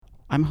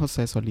I'm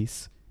Jose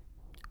Solis.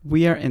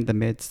 We are in the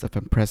midst of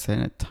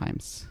unprecedented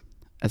times.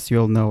 As you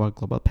all know, a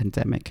global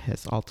pandemic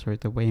has altered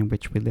the way in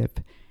which we live,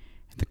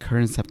 and the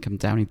curtains have come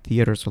down in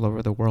theaters all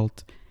over the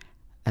world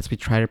as we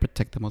try to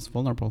protect the most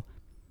vulnerable.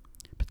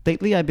 But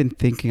lately I've been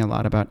thinking a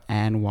lot about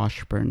Anne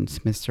Washburn's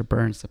Mr.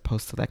 Burns, a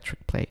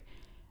post-electric play,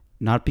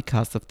 not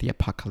because of the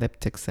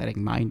apocalyptic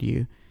setting, mind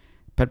you,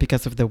 but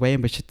because of the way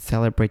in which it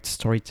celebrates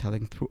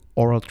storytelling through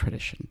oral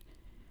tradition,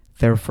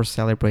 therefore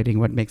celebrating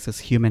what makes us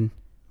human.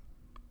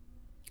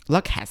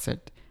 Luck has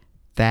it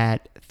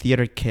that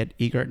theater kid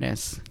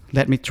eagerness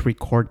led me to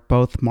record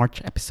both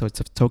March episodes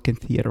of Token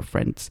Theater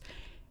Friends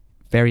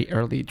very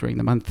early during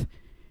the month.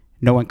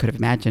 No one could have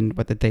imagined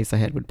what the days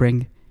ahead would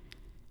bring.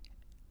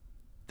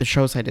 The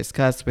shows I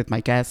discussed with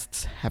my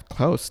guests have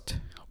closed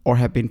or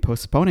have been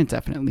postponed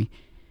indefinitely.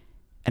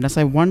 And as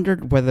I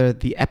wondered whether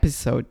the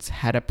episodes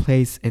had a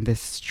place in this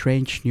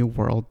strange new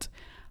world,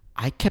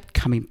 I kept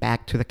coming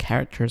back to the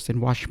characters in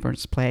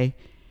Washburn's play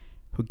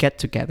who get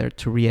together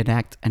to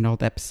reenact an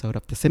old episode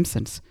of The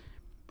Simpsons.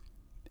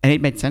 And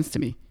it made sense to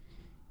me.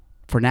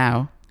 For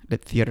now,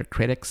 let theater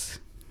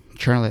critics,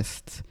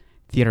 journalists,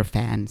 theater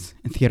fans,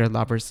 and theater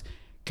lovers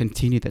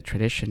continue the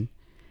tradition.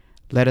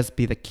 Let us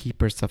be the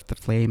keepers of the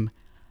flame,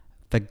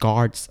 the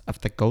guards of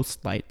the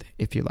ghost light,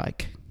 if you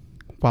like,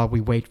 while we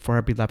wait for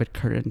our beloved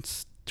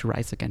curtains to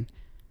rise again.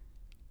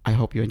 I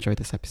hope you enjoy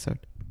this episode.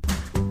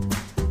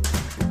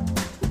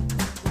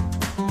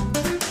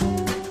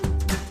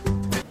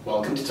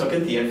 Welcome to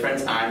Token Theater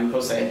Friends. I'm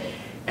Jose,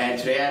 and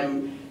today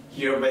I'm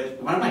here with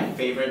one of my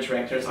favorite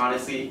directors,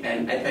 honestly,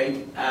 and I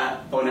think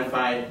bona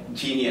fide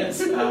genius.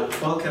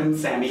 Welcome,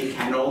 Sammi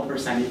Cannold, or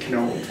Sammi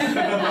Cannold.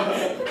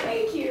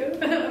 Thank you.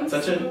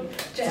 Such a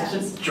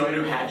joy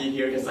to have you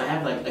here, because I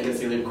have like a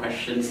gazillion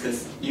questions,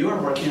 because you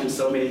are working on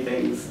so many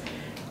things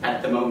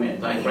at the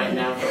moment. Like right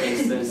now, for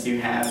instance, you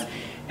have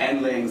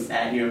Endlings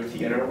at New York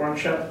Theater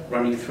Workshop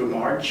running through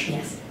March.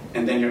 Yes.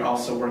 And then you're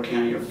also working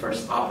on your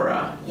first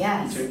opera.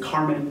 Yes. Doing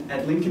Carmen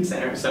at Lincoln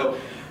Center. So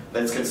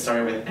let's get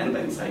started with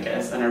Endlings, I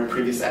guess. On our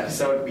previous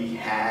episode, we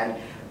had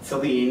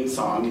Celine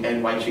Song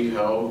and Wai Jing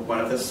Ho, one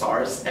of the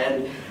stars.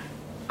 And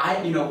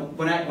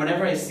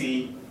whenever I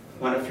see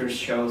one of your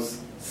shows,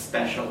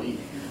 especially,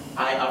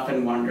 I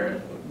often wonder,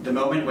 the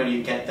moment when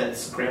you get that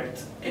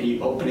script and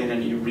you open it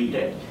and you read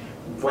it,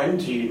 when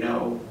do you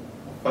know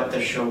what the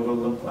show will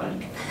look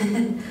like?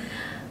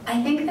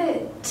 I think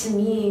that, to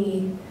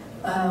me,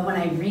 when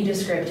I read a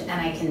script and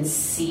I can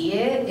see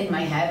it in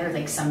my head, or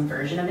like some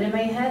version of it in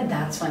my head,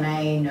 that's when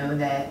I know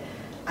that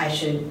I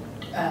should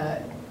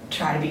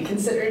try to be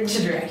considered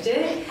to direct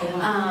it. Oh,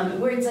 wow.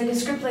 Where it's like a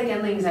script like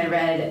Endlings I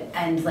read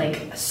and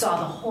like saw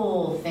the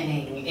whole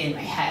thing in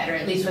my head, or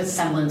at least with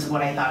semblance of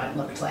what I thought it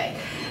looked like.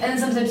 And then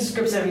sometimes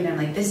scripts I read, I'm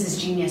like, this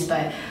is genius,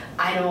 but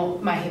I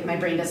don't. My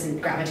brain doesn't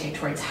gravitate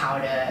towards how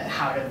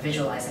to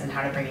visualize it and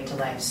how to bring it to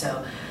life.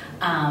 So.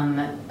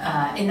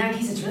 In that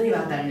case, it's really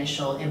about that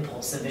initial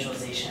impulse of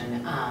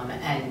visualization.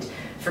 And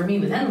for me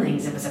with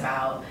Endlings, it was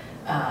about,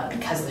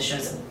 because the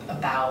show's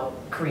about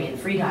Korean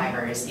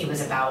freedivers, it was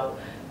about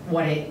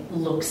what it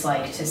looks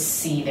like to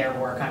see their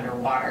work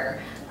underwater.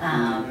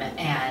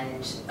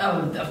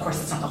 Of course,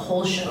 it's not the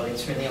whole show,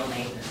 it's really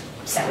only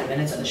 7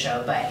 minutes of the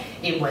show, but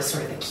it was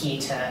sort of the key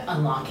to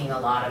unlocking a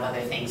lot of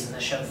other things in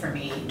the show for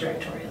me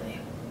directorially.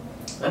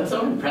 That's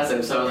so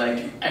impressive. So,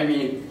 I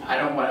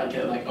don't want to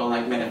get all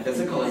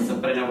metaphysical and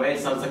stuff, but in a way, it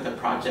sounds like the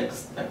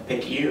projects that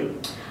pick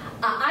you.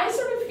 I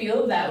sort of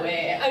feel that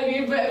way. I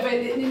mean, but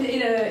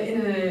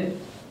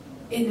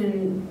in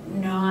a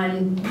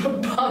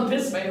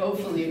non-pompous way,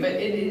 hopefully. But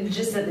it's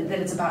just that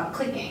it's about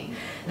clicking.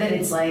 That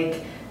it's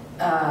like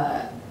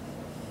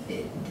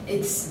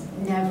it's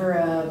never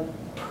a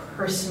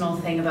personal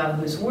thing about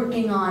who's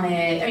working on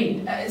it. I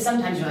mean,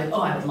 sometimes you're like,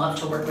 oh, I would love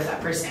to work with that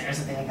person or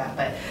something like that.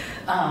 But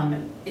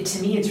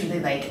to me, it's really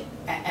like,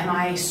 am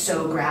I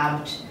so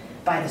grabbed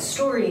by the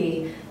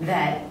story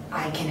that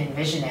I can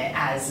envision it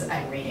as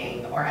I'm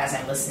reading or as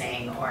I'm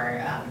listening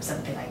or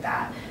something like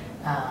that.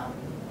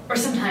 Or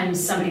sometimes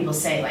somebody will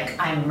say, like,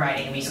 I'm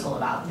writing a musical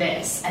about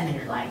this, and then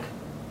you're like,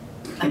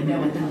 I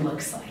know what that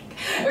looks like.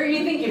 Or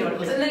you think you know what it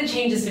looks like, and then it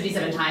changes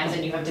 57 times,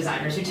 and you have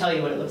designers who tell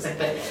you what it looks like.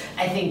 But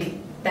I think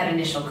that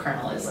initial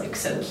kernel is like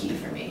so key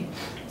for me.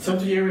 So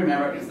do you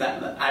remember, because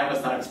I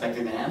was not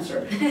expecting the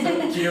answer,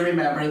 so do you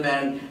remember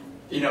then,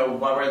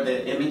 what were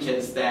the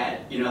images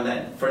that,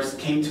 that first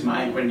came to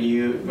mind when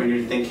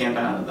you're thinking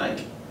about like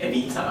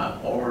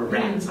Evita or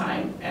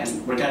Ragtime?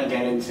 And we're going to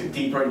get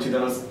deeper into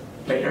those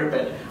later,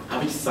 but I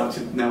would just love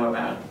to know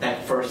about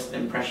that first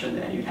impression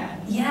that you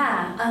had.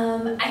 Yeah,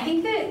 I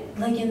think that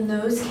like in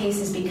those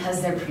cases,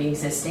 because they're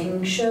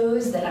pre-existing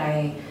shows that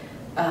I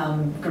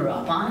grew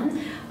up on,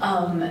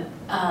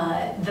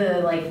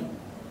 the like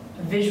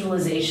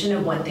visualization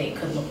of what they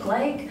could look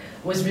like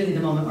was really the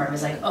moment where I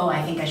was like, oh,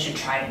 I think I should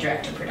try to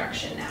direct a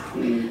production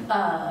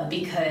now.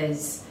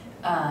 Because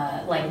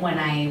like when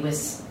I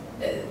was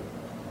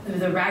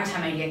the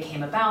Ragtime idea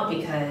came about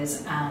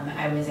because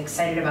I was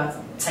excited about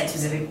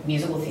site-specific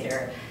musical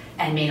theater,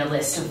 and made a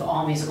list of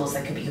all musicals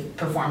that could be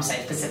performed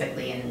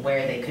site-specifically and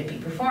where they could be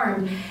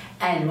performed.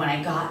 And when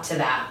I got to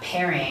that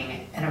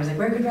pairing, and I was like,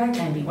 where could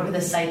Ragtime be? What are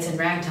the sites in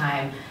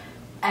Ragtime?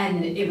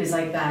 And it was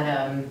like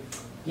that,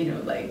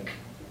 like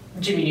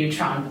Jimmy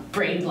Neutron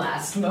brain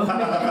blast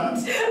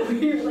moment where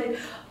you're like,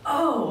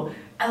 oh,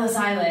 Ellis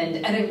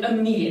Island. And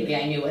immediately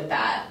I knew what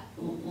that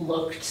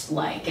looked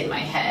like in my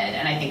head,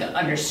 and I think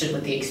understood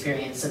what the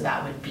experience of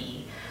that would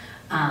be.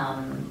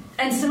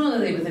 And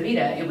similarly with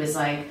Evita, it was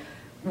like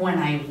when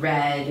I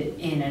read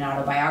in an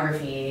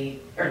autobiography,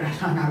 or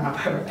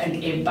not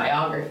a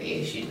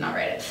biography, she did not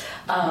write it,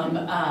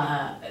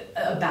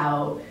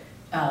 about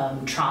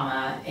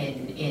trauma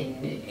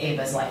in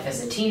Ava's life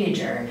as a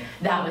teenager.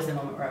 That was the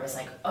moment where I was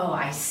like, oh,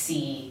 I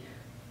see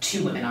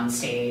two women on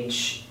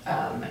stage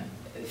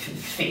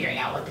figuring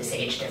out what this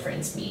age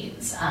difference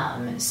means.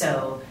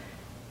 For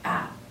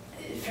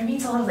me,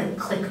 it's a lot of like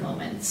click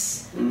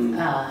moments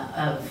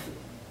of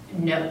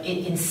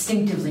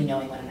instinctively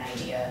knowing when an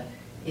idea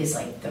is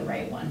like the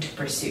right one to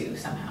pursue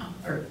somehow,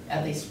 or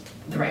at least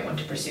the right one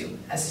to pursue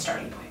as a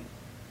starting point.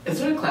 Is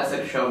there a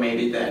classic show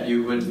maybe that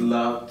you would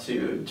love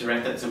to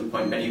direct at some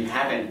point, but you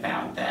haven't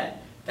found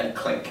that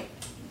click?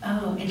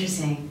 Oh,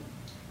 interesting.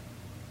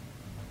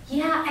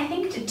 Yeah, I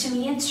think to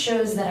me it's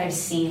shows that I've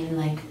seen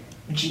like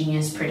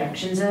genius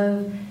productions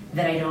of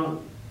that I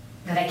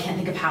can't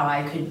think of how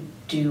I could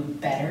do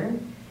better,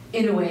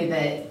 in a way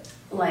that,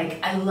 like,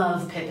 I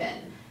love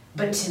Pippin,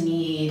 but to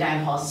me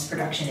Diane Paul's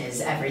production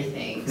is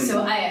everything.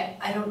 So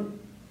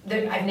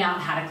I've now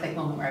had a click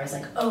moment where I was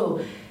like,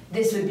 oh,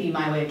 this would be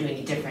my way of doing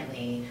it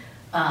differently.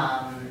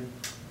 Or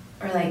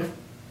like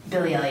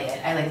Billy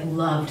Elliot, I like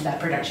loved that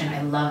production,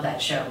 I love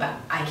that show, but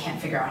I can't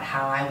figure out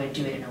how I would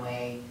do it in a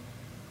way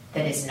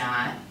that is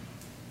not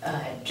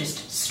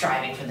just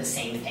striving for the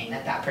same thing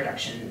that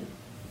production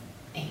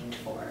aimed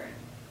for.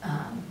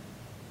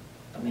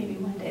 But maybe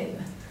one day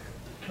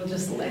it'll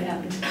just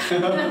land.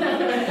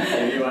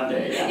 Maybe one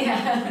day,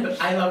 yeah. Yeah.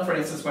 I love, for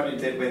instance, what you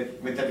did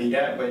with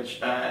Evita,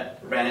 which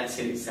ran at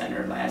City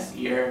Center last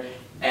year,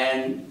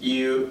 and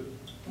you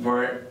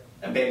were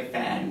a big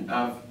fan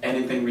of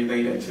anything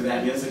related to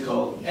that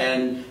musical,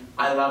 and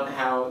I loved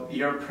how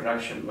your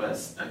production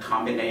was a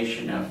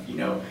combination of,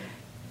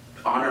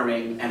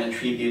 honoring and a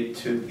tribute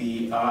to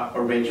the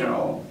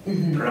original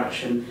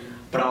production,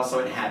 but also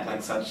it had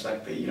like such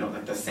like the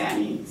like the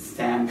Sammi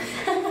stamp.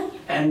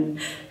 And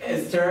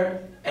is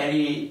there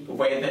any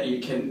way that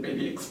you can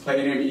maybe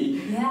explain to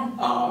me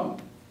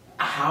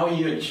how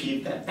you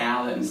achieved that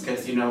balance?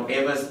 Because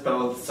it was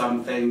both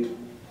something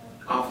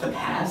of the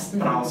past,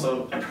 but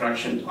also a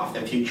production of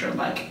the future.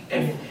 Like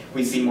if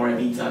we see more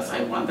Evitas,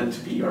 I want them to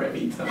be your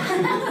Evita.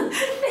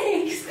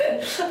 Thanks.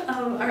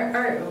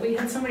 We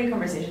had so many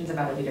conversations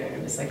about Evita, and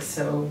it was like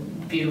so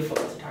beautiful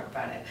to talk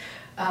about it.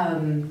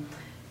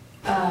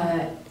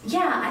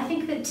 I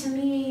think that to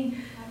me,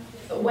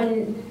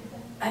 when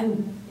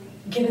I'm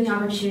given the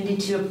opportunity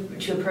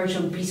to approach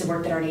a piece of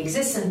work that already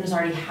exists and has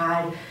already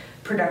had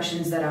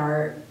productions that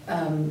are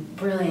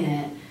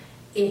brilliant,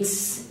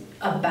 it's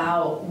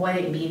about what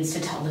it means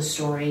to tell the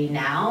story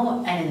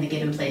now and in the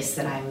given place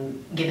that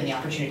I'm given the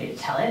opportunity to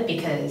tell it.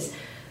 Because,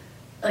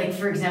 like,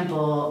 for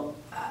example,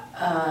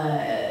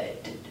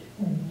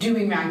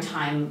 doing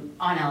Ragtime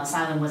on Ellis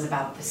Island was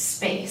about the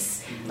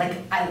space. Like,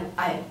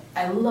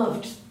 I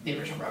loved the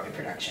original Broadway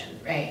production,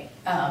 right?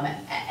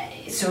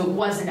 So it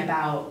wasn't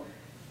about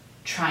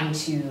trying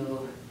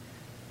to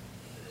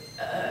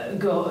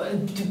go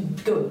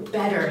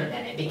better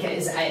than it,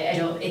 because I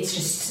don't. It's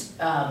just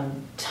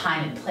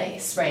time and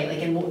place, right?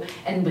 Like, and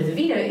with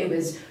Evita, it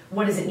was,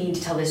 what does it mean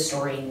to tell this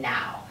story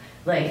now?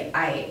 Like,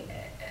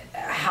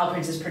 Hal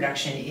Prince's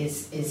production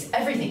is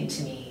everything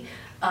to me.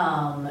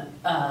 But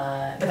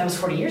that was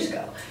 40 years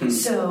ago.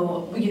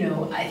 So,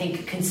 I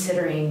think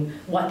considering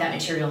what that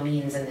material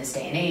means in this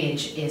day and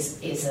age is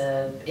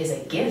a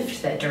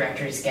gift that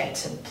directors get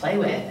to play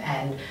with.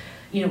 And,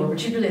 we're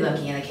particularly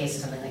lucky in the case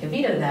of something like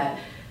Evita that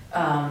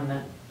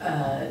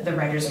the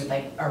writers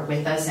are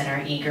with us and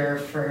are eager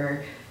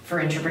for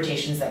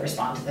interpretations that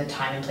respond to the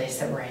time and place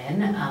that we're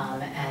in,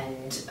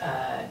 and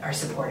are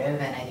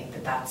supportive. And I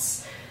think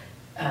that's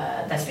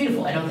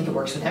beautiful. I don't think it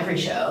works with every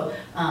show,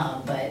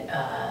 but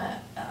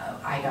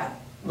I got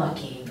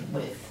lucky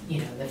with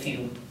the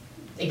few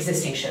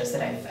existing shows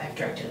that I've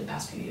directed in the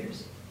past few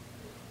years.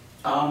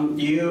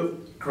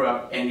 You grew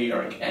up in New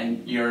York,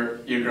 and you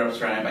grew up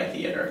surrounded by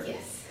theater.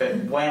 Yes. But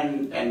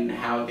when and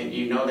how did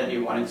you know that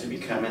you wanted to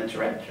become a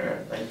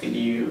director? Like,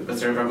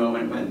 was there a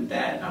moment when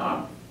that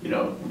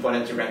what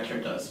a director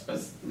does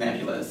was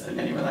nebulous, and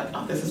then you were like,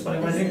 oh, this is what I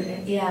want to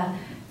do? Yeah.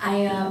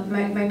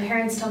 My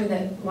parents told me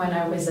that when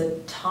I was a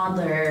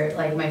toddler,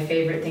 like, my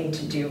favorite thing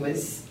to do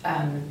was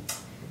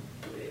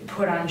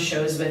put on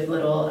shows with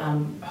little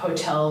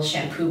hotel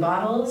shampoo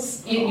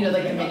bottles, you know,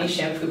 like the mini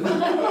shampoo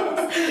bottles.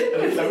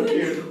 That's so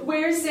cute.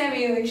 Where's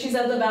Sammi? Like, she's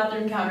at the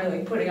bathroom counter,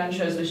 like, putting on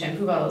shows with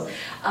shampoo bottles.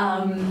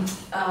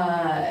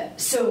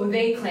 So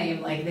they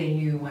claim, like, they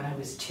knew when I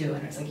was 2,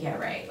 and I was like, yeah,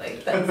 right,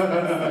 like,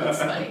 that's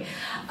funny.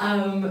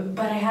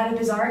 But I had a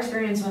bizarre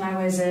experience when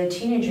I was a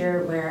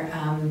teenager where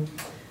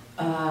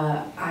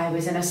I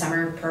was in a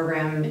summer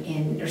program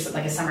or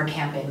like a summer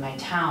camp in my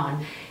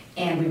town,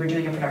 and we were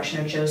doing a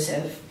production of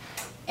Joseph,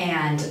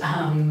 and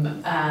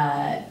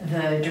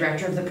the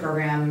director of the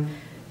program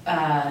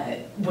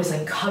was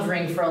like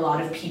covering for a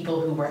lot of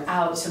people who were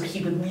out, so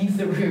he would leave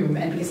the room,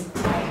 and because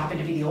I happened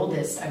to be the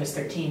oldest, I was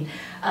 13,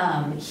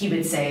 he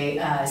would say,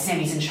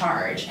 Sammy's in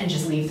charge, and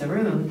just leave the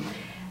room.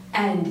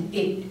 And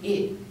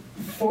it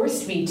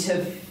forced me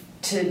to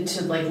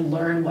like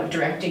learn what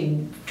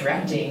directing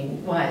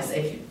was.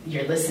 If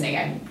you're listening,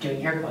 I'm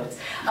doing air quotes.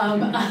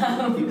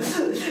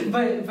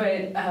 But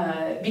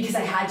because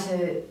I had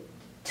to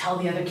tell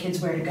the other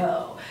kids where to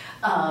go.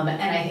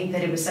 And I think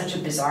that it was such a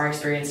bizarre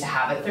experience to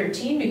have at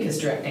 13, because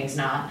directing's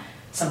not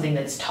something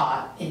that's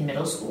taught in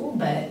middle school.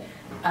 But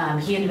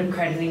he ended up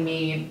crediting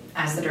me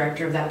as the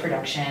director of that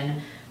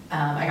production.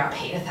 I got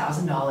paid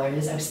 $1,000.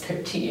 I was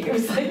 13. It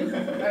was like,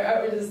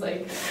 I was just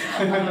like,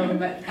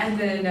 and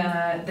then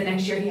the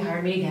next year he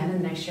hired me again,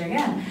 and the next year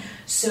again.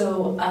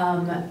 So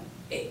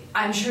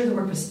I'm sure the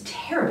work was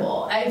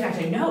terrible. In fact,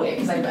 I know it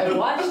because I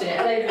watched it,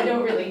 and I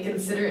don't really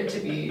consider it to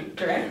be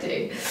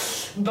directing.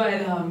 But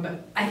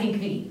I think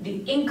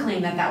the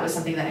inkling that was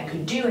something that I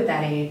could do at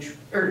that age,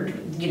 or,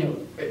 you know,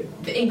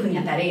 the inkling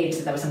at that age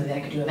that was something that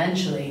I could do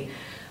eventually,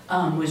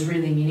 was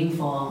really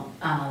meaningful.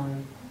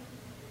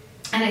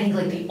 And I think,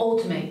 like, the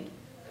ultimate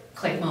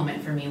click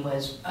moment for me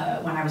was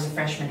when I was a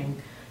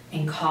freshman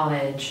in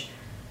college.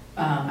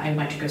 I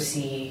went to go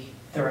see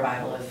the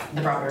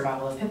Broadway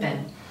revival of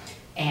Pippin,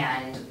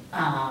 and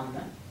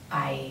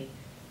I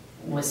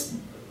was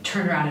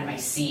turned around in my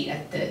seat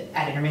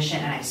at intermission,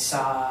 and I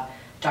saw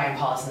Diane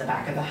Paulus in the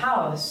back of the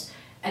house,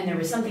 and there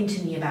was something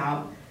to me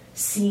about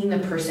seeing the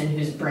person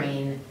whose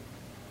brain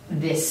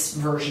this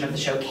version of the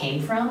show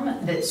came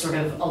from that sort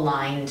of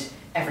aligned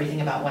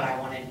everything about what I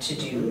wanted to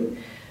do.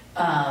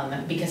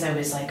 Because I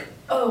was like,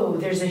 oh,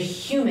 there's a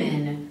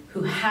human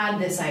who had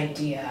this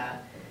idea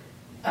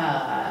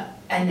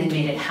and then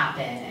made it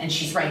happen, and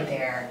she's right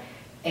there,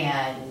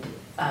 and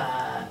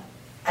I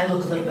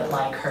look a little bit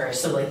like her,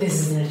 so, like,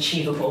 this is an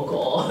achievable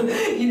goal,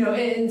 you know.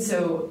 And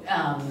so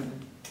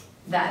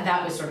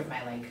that was sort of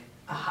my, like,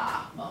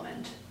 aha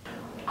moment.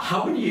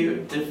 How would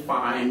you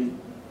define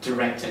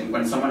directing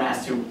when someone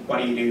asks you, what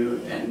do you do,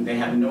 and they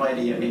have no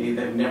idea, maybe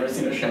they've never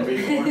seen a show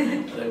before, or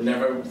they've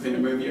never seen a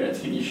movie or a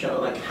TV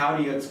show, like, how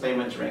do you explain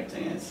what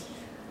directing is?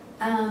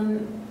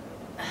 I'm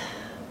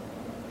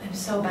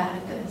so bad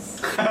at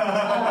this.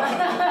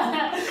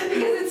 Because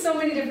it's so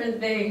many different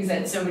things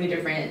at so many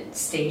different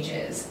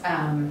stages.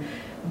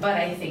 But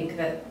I think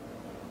that,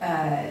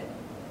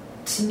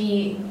 to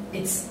me,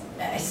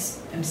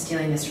 I'm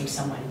stealing this from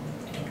someone,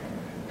 I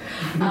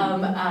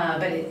don't know.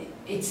 But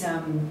it's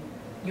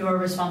you are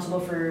responsible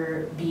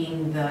for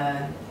being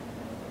the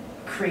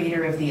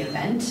creator of the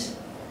event,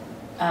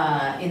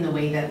 in the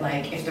way that,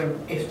 like, if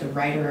the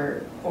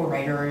writer or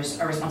writers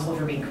are responsible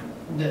for being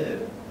the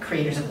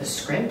creators of the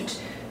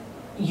script,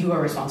 you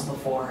are responsible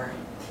for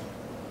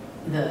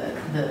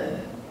the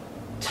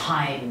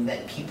time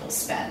that people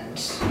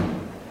spend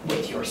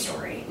with your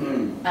story.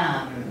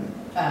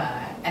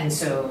 And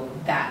so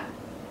that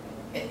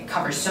it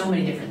covers so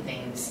many different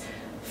things,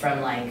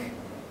 from, like,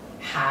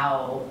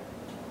 how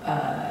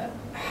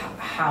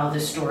the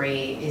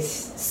story is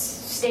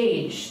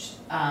staged,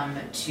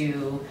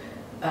 to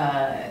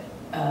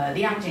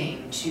the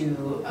acting,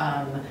 to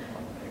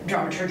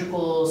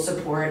dramaturgical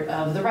support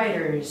of the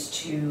writers,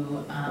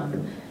 to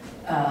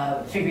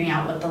figuring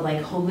out what the,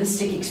 like,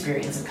 holistic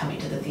experience of coming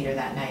to the theater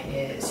that night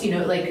is, you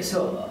know, like,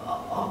 so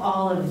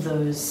all of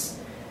those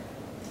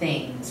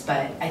things.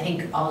 But I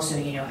think also,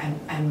 you know,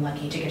 I'm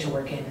lucky to get to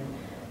work in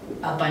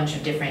a bunch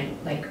of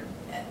different, like,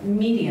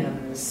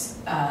 mediums,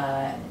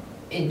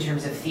 in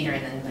terms of theater,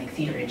 and then, like,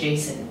 theater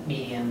adjacent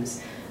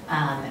mediums,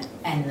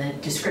 and the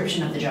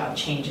description of the job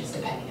changes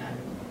depending on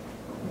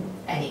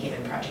any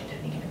given project at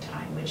any given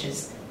time, which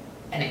is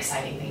an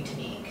exciting thing to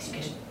me, because you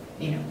get to,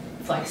 you know,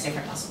 flex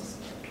different muscles.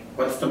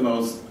 What's the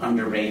most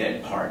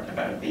underrated part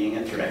about being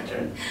a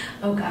director?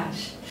 Oh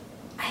gosh,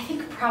 I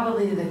think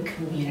probably the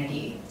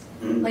community.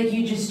 Like,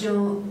 you just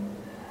don't,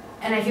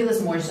 and I feel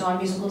this more so on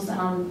musicals than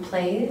on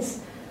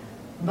plays,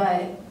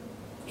 but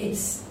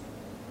it's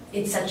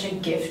such a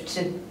gift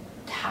to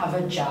have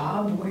a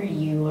job where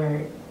you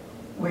are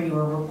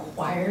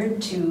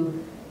required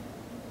to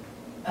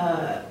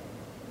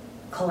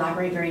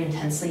collaborate very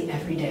intensely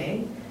every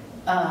day,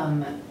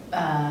 and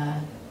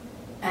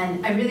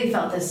I really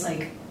felt this,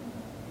 like,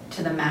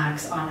 to the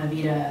max on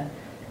Evita,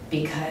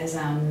 because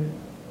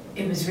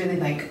it was really,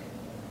 like,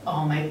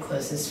 all my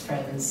closest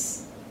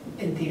friends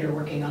in theater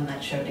working on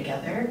that show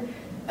together.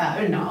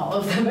 Not all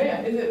of them,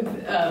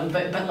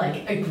 but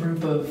like a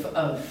group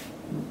of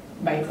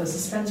my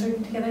closest friends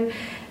working together,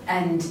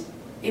 and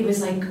it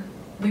was like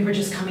we were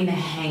just coming to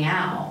hang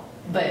out,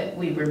 but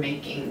we were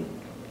making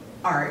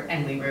art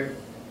and we were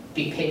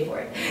being paid for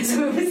it.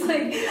 So it was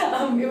like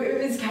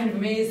it was kind of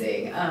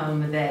amazing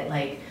that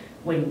like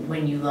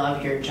when you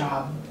love your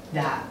job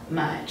that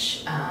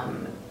much, you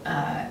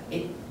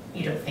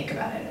don't think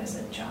about it as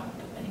a job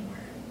anymore.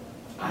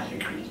 I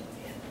agree.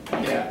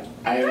 Yeah,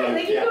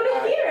 like you go to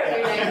theater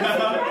every night.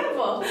 That's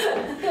incredible.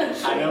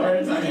 I know what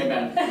you're talking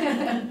about.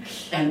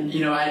 And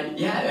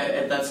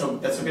that's so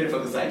beautiful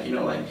because like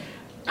like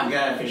I'm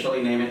gonna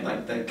officially name it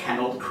like the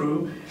Cannold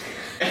crew.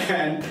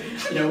 And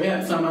we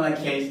have someone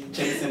like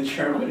Jason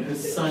Sherwood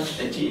who's such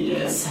a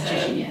genius. Such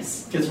a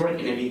genius. His work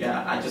in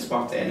Evita, I just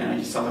walked in and I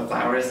just saw the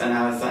flowers and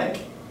I was like,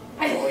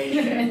 holy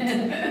shit.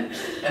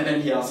 And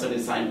then he also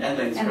designed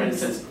Endlings, for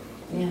instance.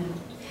 Yeah.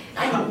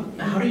 How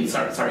do you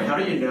how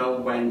do you know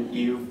when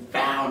you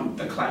found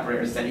the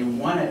collaborators that you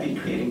want to be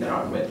creating that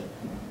art with?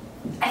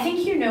 I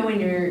think you know when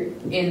you're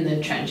in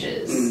the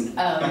trenches,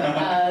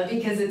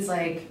 because it's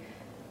like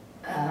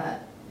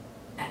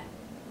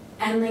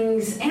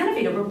Endlings and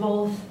Evita were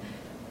both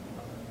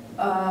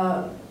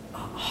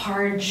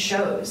hard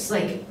shows.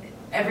 Like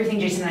everything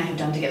Jason and I have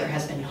done together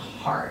has been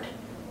hard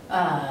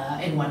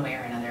in one way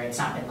or another. It's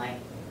not been like,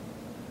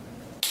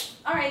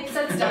 all right,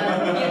 that's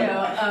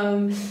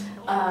done,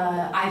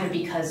 either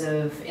because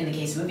of, in the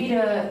case of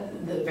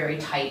Evita, the very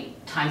tight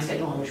time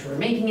schedule in which we were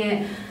making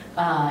it,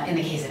 in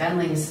the case of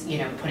Endlings,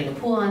 putting a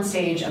pool on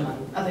stage,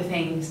 among other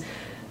things.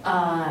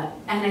 And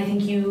I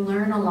think you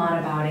learn a lot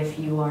about if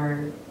you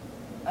are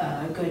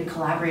good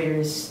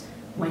collaborators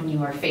when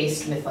you are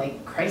faced with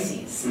like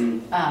crises,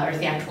 or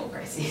theatrical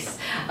crises.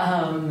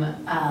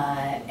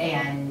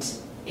 And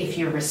if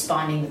you're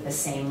responding with the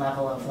same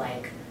level of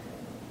like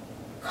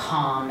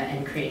calm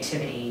and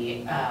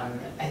creativity,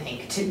 I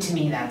think to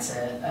me that's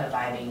a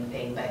vibing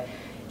thing. But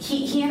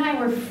he and I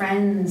were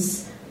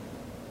friends.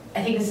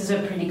 I think this is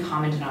a pretty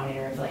common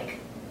denominator of like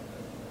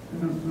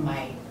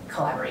my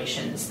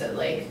collaborations, that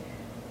like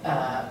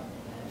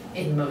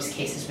in most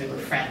cases we were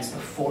friends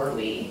before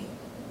we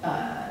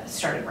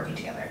started working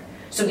together.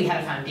 So we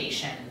had a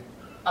foundation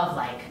of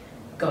like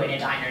going to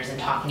diners and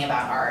talking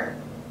about art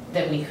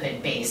that we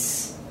could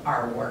base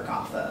our work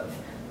off of.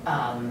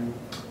 And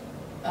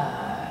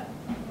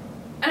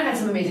I've had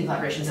some amazing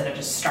collaborations that have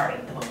just started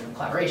at the moment of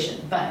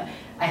collaboration, but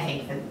I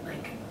think that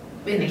like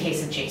in the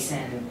case of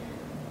Jason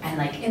and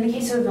like in the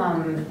case of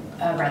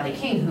Bradley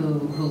King,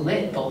 who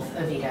lit both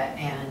Evita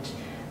and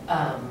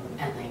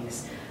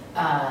Endlings,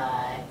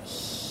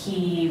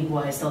 he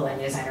was the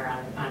lighting designer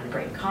on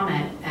Great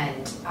Comet,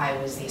 and I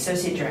was the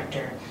associate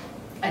director,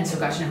 and so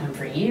got to know him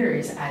for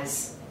years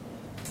as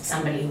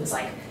somebody who was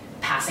like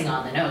passing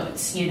on the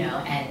notes,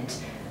 and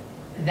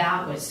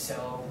that was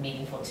so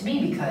meaningful to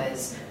me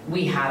because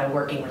we had a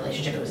working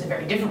relationship. It was a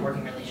very different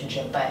working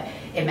relationship, but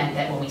it meant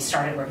that when we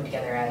started working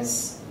together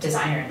as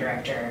designer and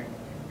director,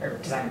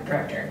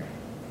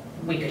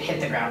 we could hit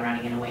the ground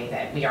running in a way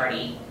that we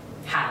already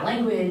had a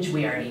language,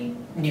 we already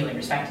knew and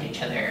respected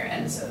each other,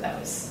 and so that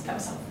was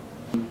helpful.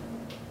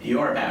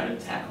 You're about to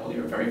tackle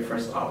your very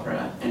first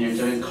opera, and you're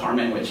doing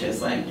Carmen, which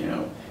is like,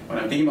 one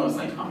of the most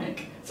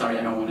iconic. Sorry,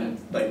 I don't want to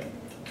like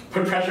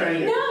put pressure on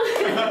you. No,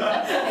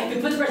 I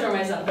could put the pressure on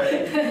myself.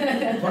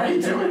 What are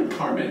you doing,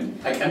 Carmen?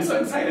 Like, I'm so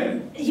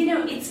excited.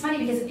 It's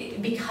funny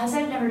because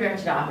I've never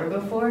directed opera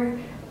before.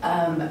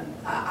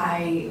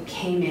 I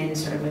came in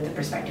sort of with the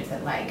perspective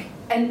that like,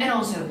 and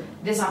also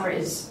this opera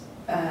is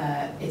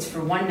it's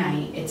for one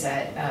night. It's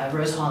at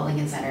Rose Hall at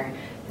Lincoln Center.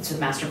 It's with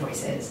Master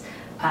Voices,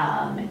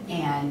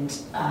 and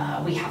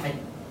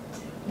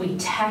we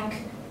tech,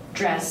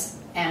 dress,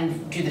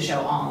 and do the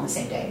show all on the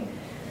same day.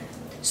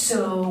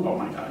 So, oh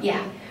my God.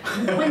 Yeah.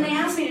 When they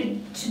asked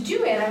me to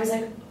do it, I was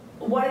like,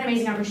 what an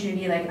amazing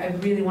opportunity. Like, I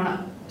really want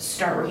to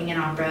start working in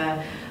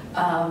opera.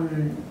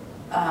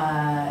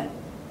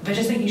 But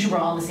just making sure we're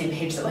all on the same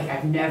page that, like,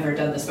 I've never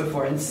done this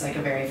before. And it's, like,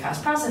 a very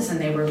fast process. And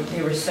they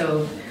were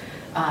so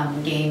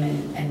game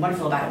and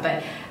wonderful about it.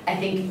 But I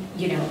think,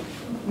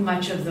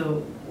 much of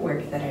the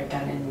work that I've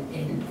done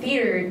in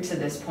theater to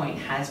this point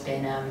has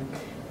been,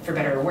 for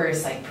better or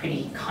worse, like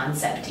pretty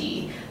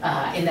concept-y,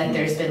 in that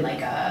there's been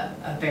like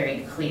a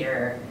very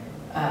clear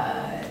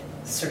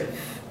sort of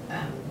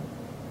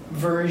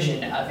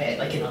version of it.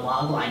 Like in the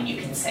log line, you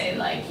can say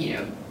like,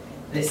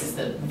 this is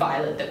the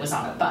violet that was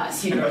on a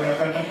bus, and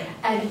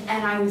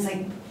I was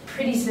like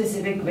pretty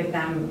specific with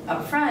them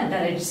up front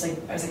that I was like,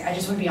 I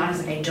just want to be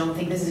honest, like I don't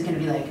think this is going to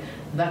be like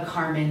the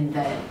Carmen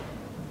that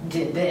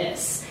did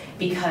this,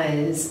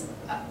 because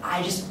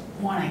I just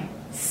want to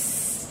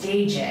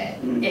stage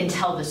it and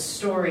tell the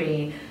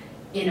story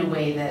in a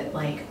way that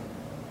like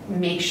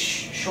makes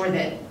sure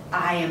that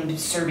I am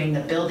serving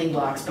the building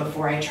blocks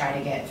before I try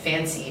to get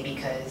fancy,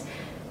 because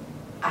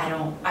I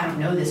don't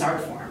know this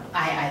art form.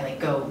 I like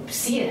go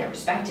see it, I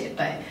respect it,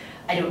 but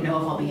I don't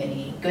know if I'll be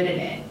any good at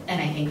it. And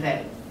I think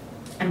that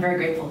I'm very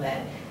grateful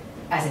that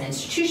as an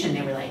institution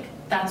they were like,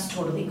 that's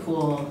totally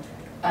cool,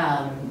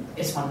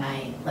 it's one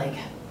night, like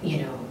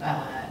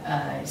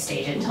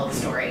stage it and tell the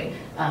story,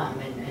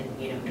 and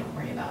don't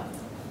worry about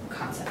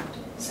concept.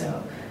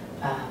 So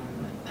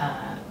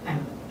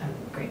I'm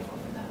grateful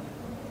for that.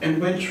 In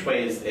which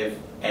ways, if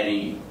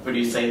any, would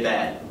you say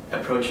that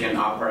approaching an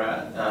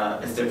opera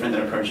is different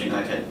than approaching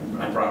like a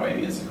Broadway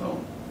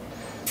musical?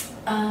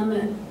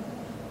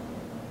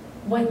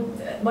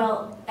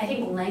 Well, I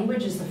think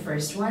language is the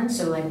first one.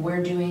 So like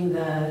we're doing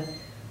the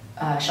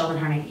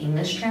Sheldon Harnick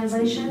English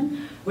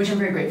translation, which I'm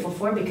very grateful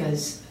for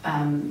because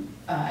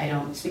I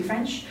don't speak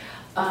French.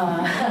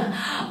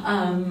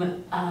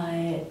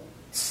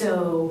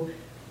 So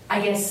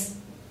I guess,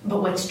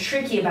 but what's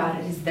tricky about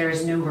it is there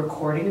is no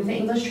recording of the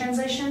English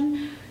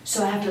translation.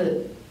 So I have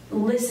to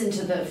listen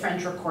to the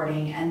French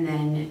recording and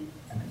then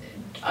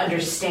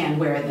understand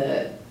where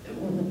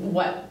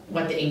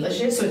what the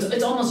English is. So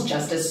it's almost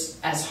just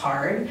as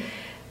hard.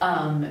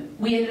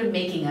 We ended up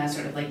making a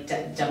sort of like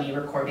dummy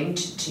recording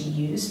to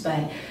use,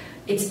 but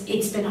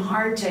it's been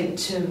hard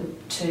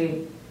to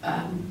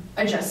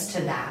adjust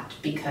to that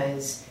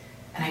because,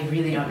 and I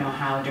really don't know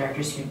how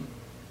directors who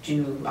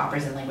do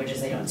operas in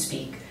languages they don't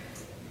speak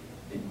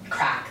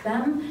crack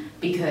them,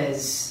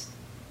 because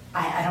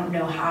I don't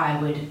know how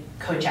I would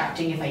coach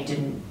acting if I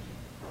didn't,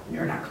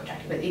 or not coach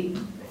acting, but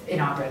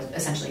in opera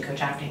essentially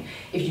coach acting,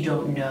 if you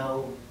don't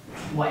know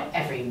what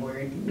every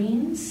word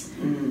means.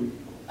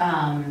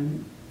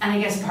 And I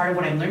guess part of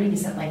what I'm learning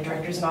is that like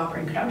directors of opera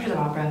and conductors of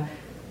opera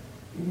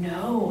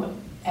know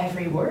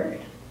every word,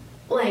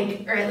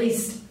 like, or at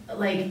least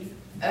like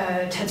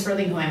Ted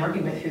Sperling, who I'm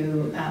working with,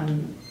 who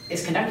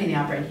is conducting the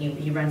opera and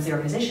he runs the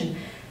organization.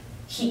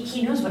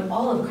 He knows what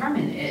all of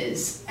Carmen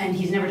is, and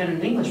he's never done it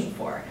in English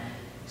before.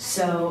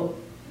 So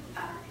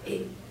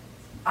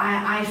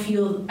I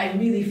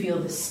really feel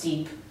the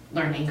steep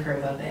learning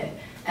curve of it,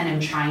 and I'm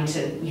trying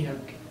to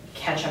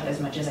catch up as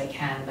much as I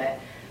can. But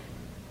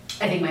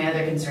I think my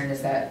other concern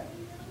is that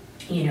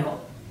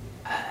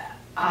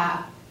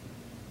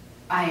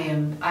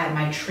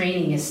my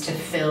training is to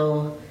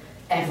fill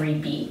every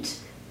beat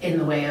in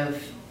the way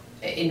of,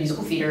 in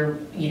musical theater,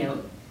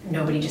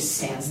 nobody just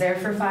stands there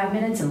for 5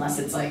 minutes unless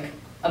it's like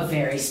a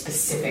very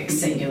specific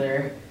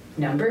singular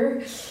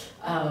number.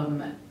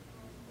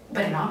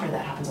 But in opera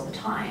that happens all the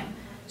time.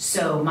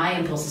 So my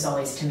impulse is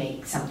always to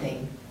make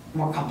something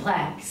more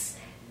complex,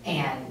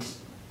 and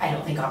I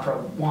don't think opera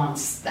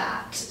wants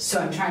that. So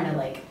I'm trying to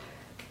like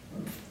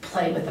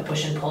play with the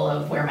push and pull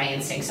of where my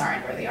instincts are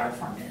and where the art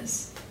form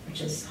is, which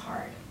is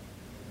hard.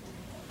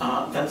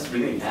 That's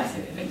really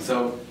fascinating.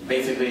 So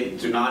basically,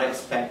 do not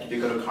expect, if you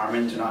go to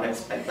Carmen, do not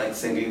expect like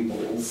singing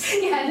bulls.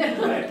 Yeah,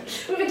 no.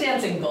 Right. We have a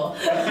dancing bull.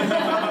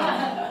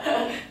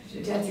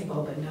 Dancing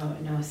bull, but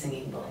no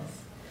singing bulls.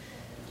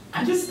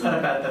 I just thought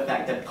about the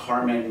fact that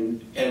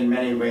Carmen, in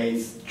many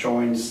ways,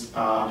 joins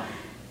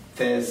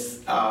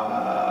this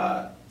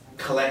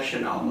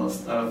collection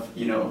almost of,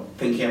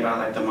 thinking about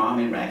like the mom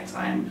in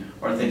Ragtime,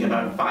 or thinking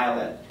about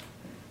Violet,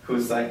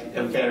 who's like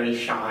a very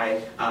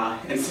shy,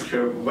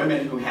 insecure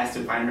woman who has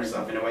to find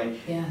herself in a way.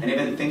 Yeah. And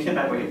even thinking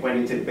about what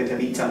he did with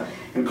Evita.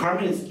 And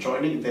Carmen is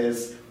joining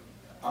this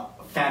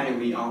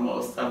family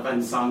almost of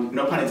unsung,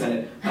 no pun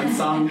intended,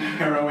 unsung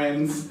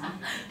heroines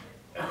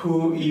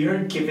who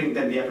you're giving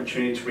them the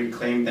opportunity to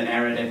reclaim the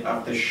narrative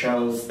of the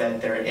shows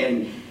that they're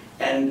in.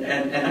 And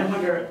I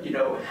wonder,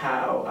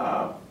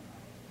 how,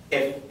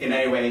 if in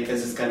any way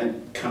this is going to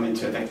come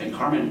into effect in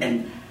Carmen.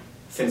 And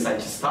since I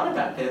just thought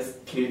about this,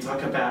 can you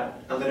talk about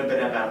a little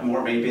bit about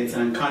more, maybe it's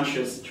an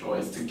unconscious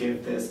choice to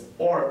give this,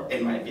 or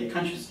it might be a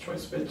conscious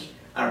choice, which,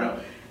 I don't know,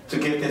 to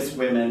give this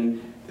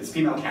women, these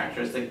female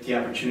characters, like the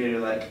opportunity to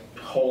like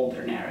hold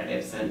their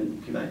narratives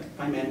and be like,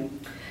 bye men.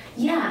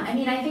 Yeah, I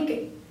mean, I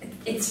think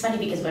it's funny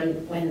because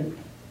when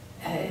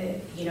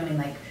in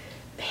like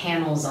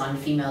panels on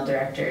female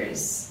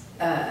directors,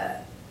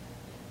 there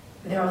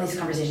are all these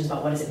conversations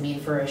about what does it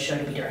mean for a show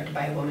to be directed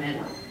by a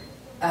woman,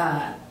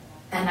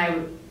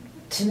 and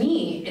to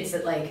me, it's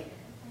that like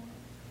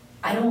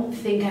I don't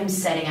think I'm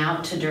setting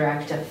out to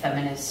direct a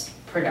feminist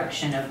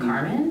production of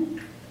Carmen,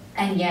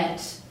 and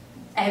yet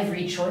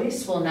every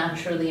choice will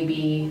naturally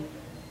be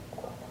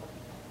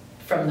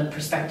from the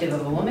perspective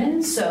of a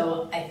woman.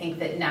 So I think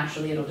that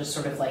naturally it'll just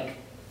sort of like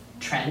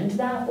trend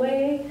that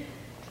way.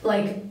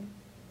 Like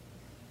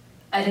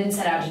I didn't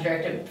set out to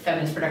direct a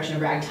feminist production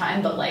of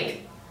Ragtime, but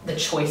like the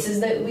choices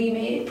that we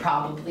made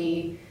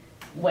probably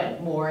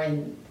went more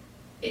in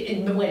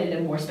a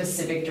more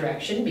specific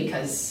direction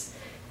because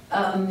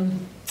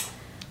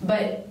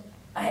but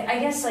I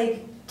guess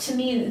like to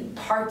me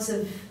parts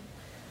of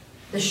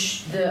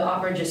the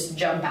opera just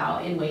jump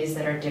out in ways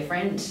that are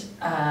different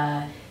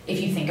if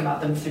you think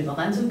about them through the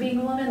lens of being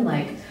a woman,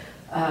 like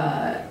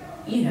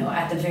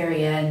at the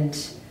very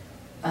end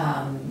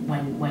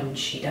when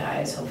she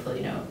dies,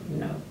 hopefully no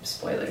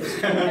spoilers.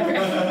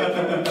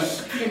 Carmen,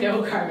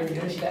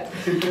 she dies.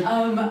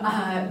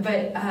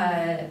 But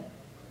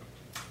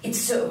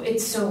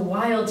it's so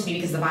wild to me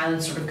because the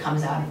violence sort of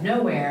comes out of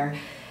nowhere,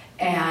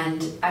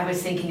 and I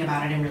was thinking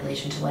about it in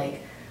relation to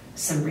like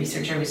some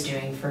research I was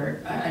doing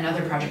for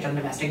another project on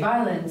domestic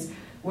violence,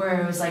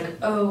 where I was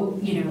like,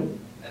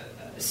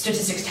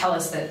 statistics tell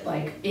us that,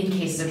 like, in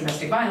cases of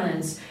domestic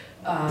violence,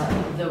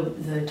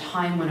 the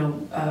time when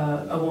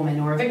a woman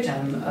or a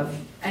victim of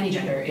any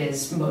gender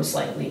is most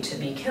likely to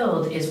be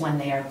killed is when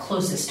they are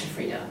closest to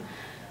freedom.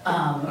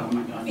 Oh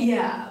my God.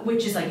 Yeah,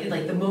 which is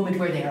like the moment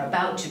where they are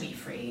about to be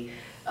free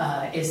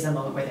is the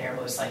moment where they are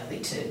most likely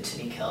to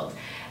be killed.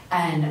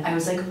 And I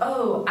was like,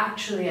 oh,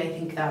 actually, I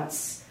think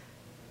that's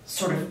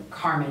sort of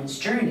Carmen's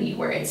journey,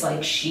 where it's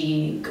like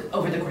she,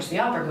 over the course of the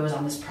opera, goes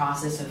on this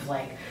process of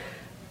like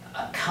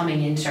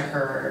coming into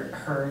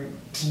her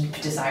deep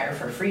desire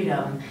for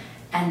freedom,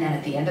 and then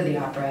at the end of the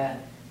opera,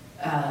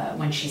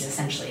 when she's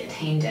essentially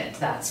attained it,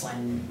 that's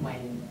when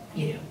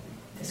you know,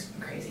 this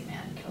crazy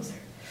man kills her.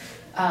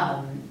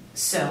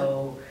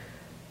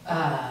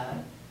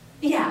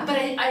 Yeah, but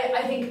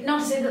I think,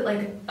 not to say that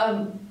like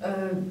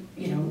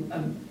you know,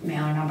 a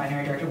male or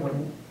non-binary director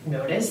wouldn't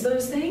notice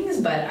those things,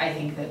 but I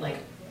think that like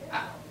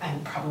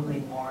I'm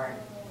probably more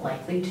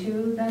likely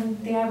to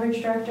than the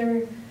average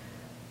director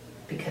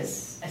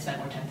because I spent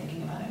more time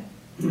thinking about it.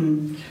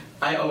 Mm.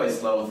 I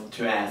always loathe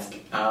to ask,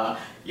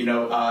 you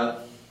know,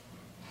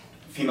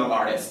 female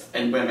artists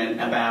and women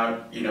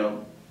about, you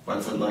know,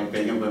 what's it like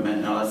being a woman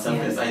and all that stuff.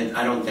 Because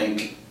I don't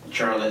think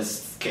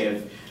journalists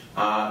give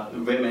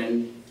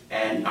women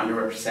and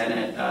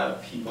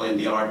underrepresented people in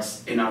the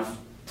arts enough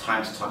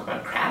time to talk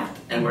about craft,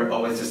 and we're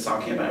always just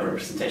talking about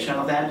representation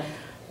of that.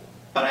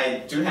 But I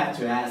do have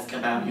to ask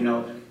about, you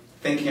know,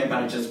 thinking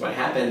about just what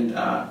happened,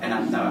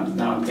 and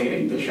now I'm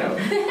dating the show.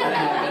 What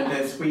happened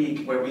this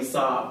week, where we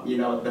saw, you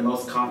know, the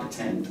most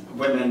competent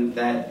women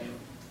that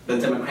the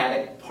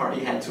Democratic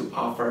Party had to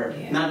offer.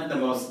 Yeah. Not the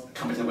most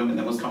competent women,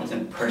 the most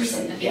competent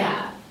person.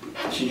 Yeah.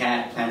 She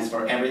had plans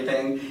for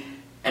everything,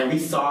 and we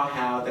saw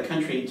how the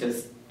country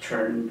just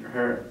turned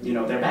her, you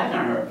know, their back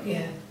on her.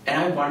 Yeah.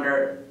 And I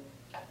wonder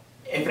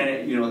if,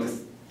 you know,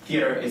 this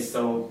theater is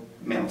so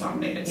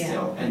male-dominated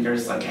still, and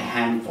there's like a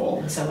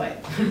handful. So what?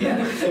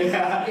 Yeah.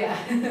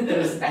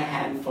 There's a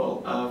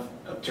handful of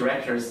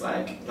directors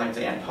like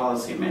Diane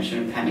Paulus, you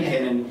mentioned, Pam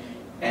McKinnon,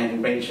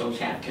 and Rachel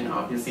Chapkin,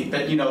 obviously.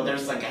 But you know,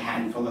 there's like a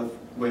handful of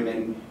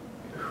women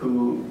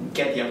who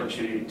get the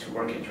opportunity to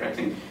work in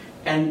directing.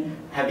 And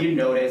have you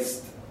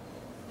noticed,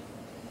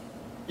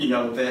 you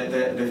know,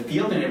 the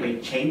field in a way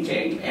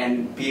changing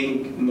and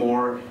being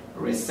more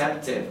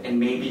receptive and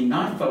maybe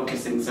not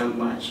focusing so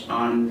much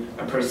on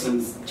a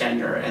person's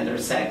gender and their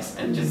sex,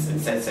 and just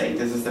instead saying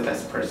this is the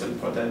best person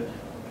for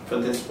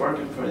this work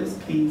and for this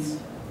piece?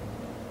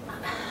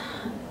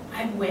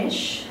 I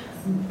wish.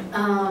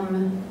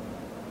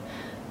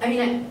 I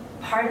mean,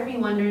 part of me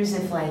wonders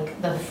if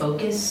like the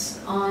focus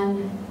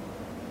on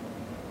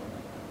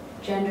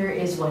gender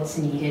is what's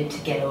needed to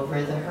get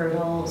over the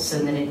hurdle so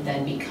that it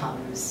then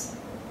becomes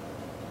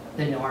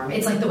the norm.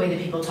 It's like the way that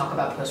people talk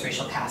about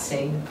post-racial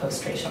casting,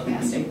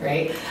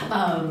 right?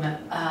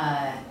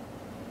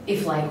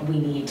 If like we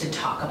need to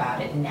talk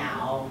about it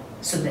now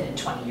so that in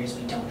 20 years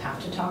we don't have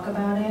to talk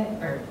about it,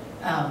 or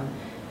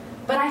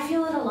but I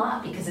feel it a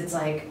lot because it's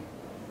like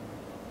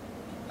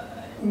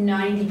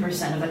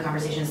 90% of the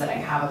conversations that I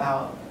have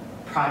about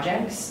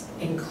projects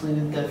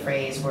include the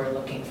phrase "we're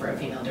looking for a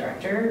female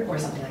director" or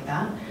something like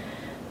that.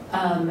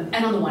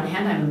 And on the one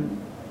hand, I'm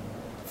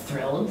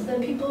thrilled that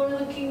people are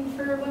looking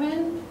for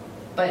women,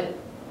 but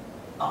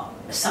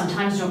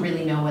sometimes don't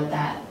really know what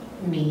that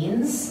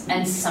means,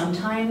 and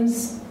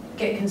sometimes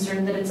get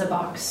concerned that it's a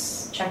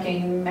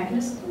box-checking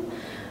mechanism.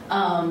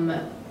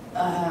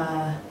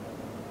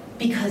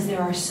 Because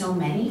there are so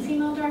many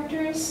female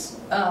directors,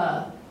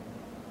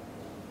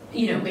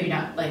 you know, maybe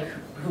not like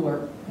who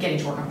are getting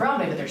to work on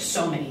Broadway, but there's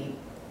so many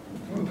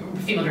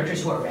female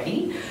directors who are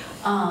ready,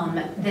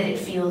 that it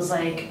feels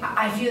like,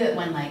 I feel that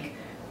when like,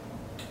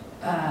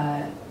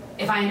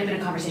 if I end up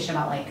in a conversation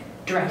about like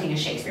directing a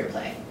Shakespeare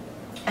play,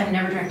 I've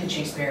never directed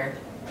Shakespeare,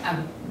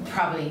 I'm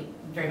probably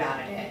very bad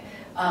at it,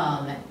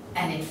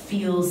 and it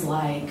feels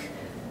like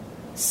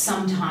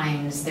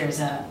sometimes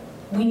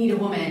we need a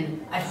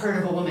woman, I've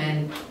heard of a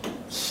woman,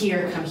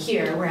 here, come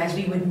here, whereas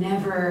we would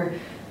never,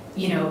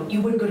 you know,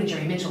 you wouldn't go to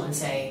Jerry Mitchell and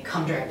say,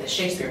 come direct this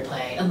Shakespeare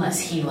play, unless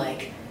he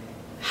like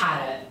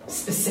had a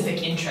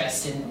specific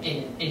interest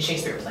in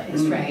Shakespeare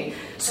plays, right?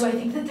 So I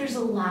think that there's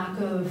a lack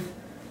of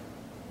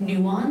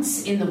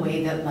nuance in the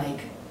way that like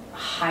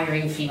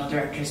hiring female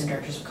directors and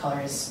directors of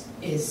color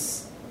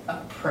is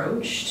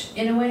approached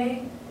in a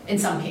way, in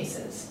some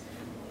cases.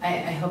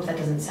 I hope that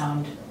doesn't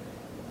sound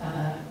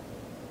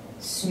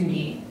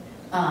snooty,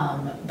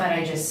 but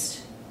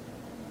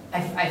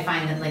I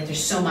find that like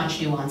there's so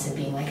much nuance in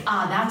being like,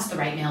 that's the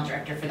right male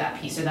director for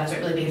that piece, or that's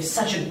right. Really, we have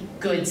such a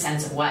good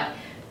sense of what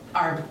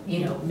our,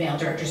 you know, male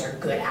directors are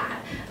good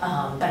at.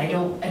 But I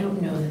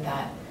don't know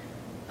that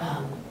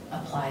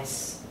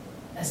applies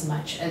as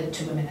much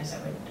to women as I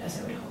would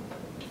hope.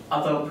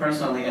 Although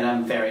personally, and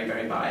I'm very,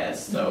 very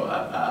biased, so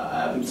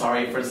I'm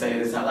sorry for saying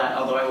this out loud,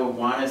 although I would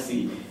want to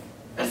see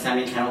a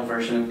Sammi Cannold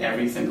version of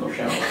every single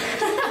show.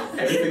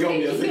 Every single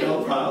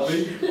musical,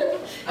 probably.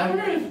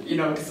 You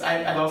know, because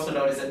I've also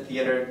noticed that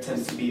theater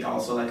tends to be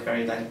also like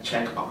very like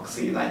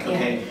checkboxy. Like,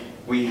 okay,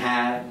 we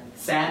have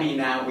Sammi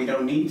now. We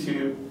don't need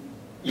to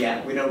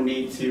we don't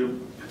need to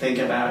think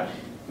about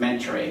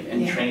mentoring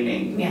and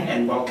training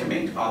and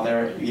welcoming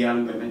other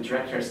young women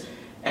directors.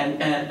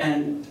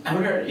 And I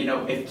wonder,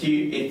 if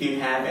you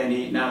have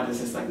any, now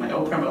this is like my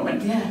Oprah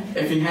moment,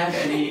 if you have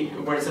any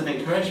words of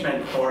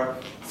encouragement for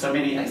so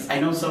many, I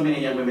know so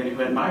many young women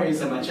who admire you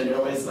so much, and they're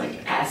always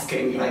like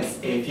asking, like,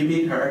 if you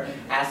meet her,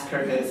 ask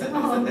her this and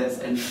this and this,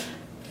 and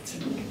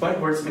what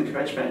words of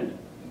encouragement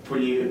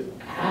would you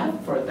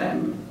have for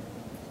them?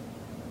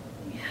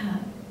 Yeah.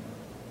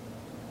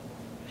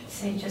 I'd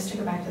say, just to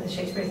go back to the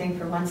Shakespeare thing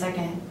for 1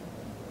 second,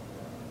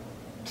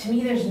 to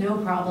me there's no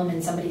problem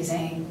in somebody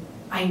saying,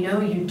 I know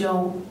you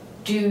don't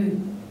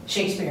do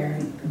Shakespeare,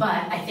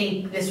 but I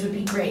think this would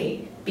be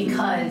great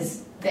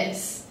because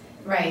this,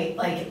 right?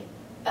 Like,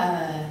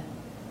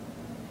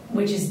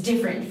 which is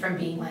different from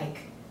being like,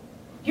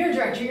 you're a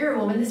director, you're a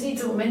woman, this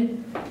needs a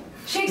woman,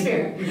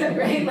 Shakespeare,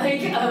 right?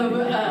 Like,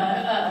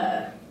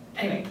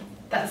 anyway,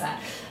 that's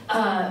that.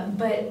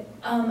 But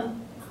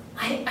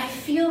I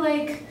feel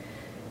like,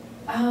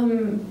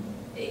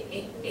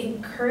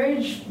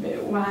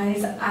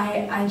 encouragement-wise,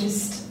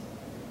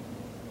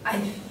 I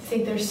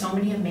think there's so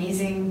many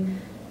amazing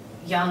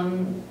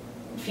young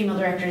female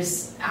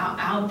directors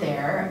out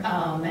there,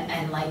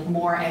 and like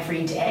more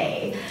every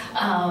day.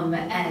 I'm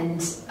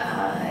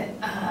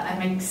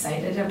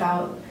excited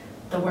about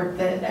the work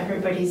that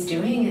everybody's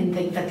doing and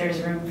think that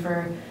there's room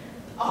for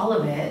all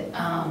of it,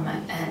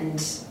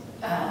 and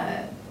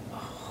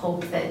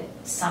hope that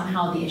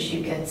somehow the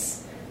issue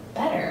gets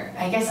better.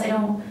 I guess I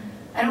don't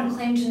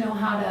claim to know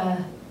how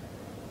to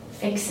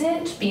fix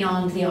it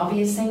beyond the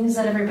obvious things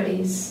that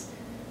everybody's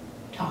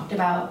talked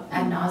about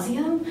ad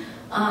nauseum.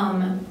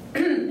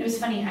 It was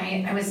funny,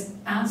 I was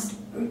asked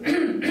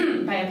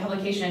by a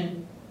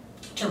publication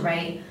to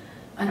write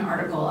an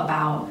article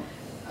about,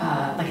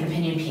 like an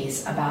opinion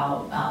piece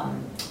about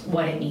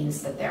what it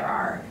means that there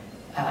are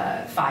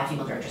 5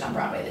 female directors on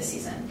Broadway this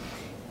season.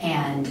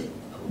 And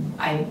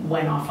I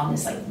went off on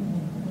this like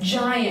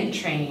giant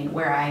train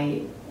where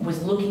I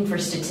was looking for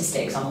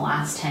statistics on the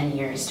last 10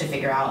 years to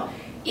figure out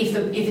if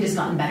it has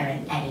gotten better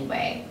in any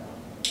way.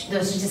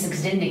 Those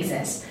statistics didn't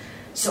exist,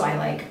 so I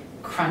like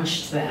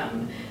crunched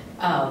them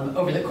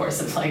over the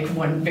course of like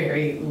one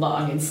very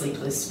long and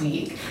sleepless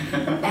week.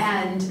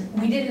 And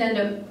we didn't end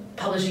up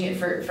publishing it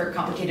for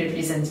complicated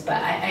reasons,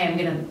 but I am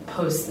going to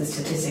post the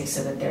statistics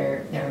so that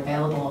they're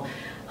available.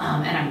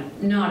 And I'm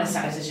not a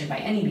statistician by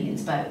any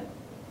means, but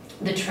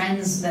the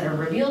trends that are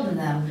revealed in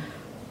them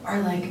are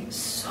like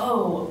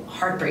so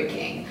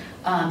heartbreaking,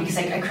 because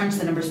I crunched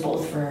the numbers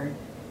both for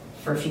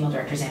female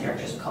directors and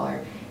directors of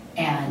color,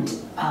 and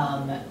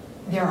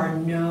there are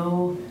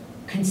no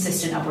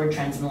consistent upward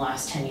trends in the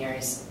last 10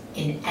 years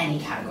in any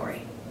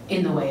category,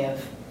 in the way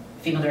of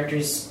female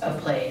directors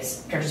of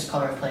plays, directors of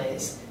color of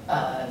plays,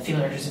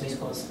 female directors of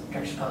musicals,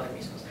 directors of color of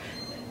musicals.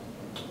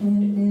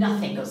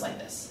 Nothing goes like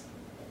this.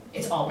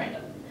 It's all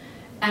random.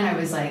 And I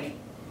was like,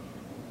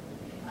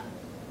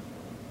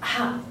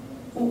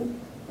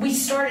 we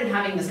started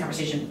having this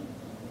conversation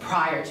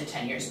prior to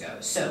 10 years ago,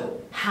 so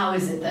how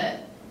is it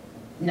that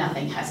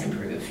nothing has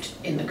improved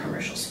in the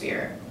commercial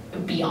sphere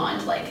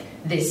beyond like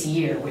this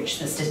year, which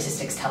the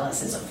statistics tell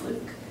us is a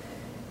fluke?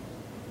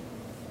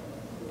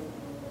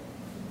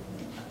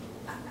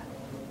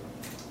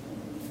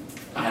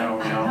 I don't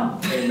know.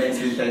 It makes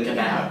me think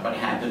about what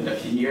happened a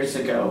few years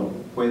ago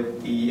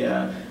with the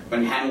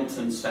when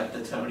Hamilton swept the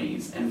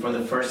Tonys, and for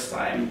the first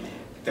time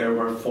there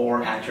were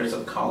 4 actors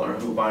of color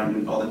who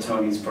won all the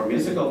Tonys for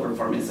musical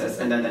performances,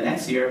 and then the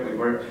next year we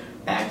were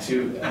back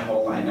to a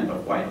whole lineup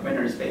of white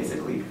winners,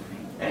 basically.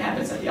 It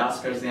happens at the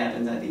Oscars, it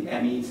happens at the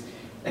Emmys,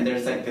 and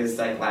there's like this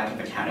like lack of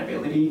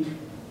accountability,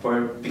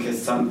 where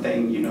because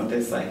something,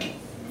 this like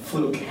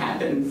fluke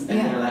happens, and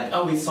they're like,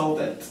 oh, we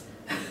solved it.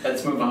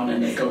 Let's move on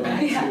and let's go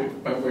back to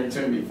what we were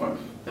doing before.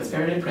 That's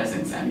very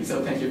depressing, Sammi,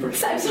 so thank you for...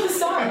 I'm so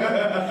sorry. But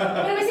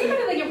I was thinking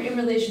about like in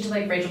relation to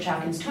like Rachel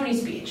Chapkin's Tony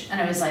speech,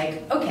 and I was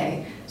like,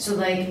 okay, so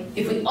like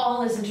if we all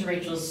listen to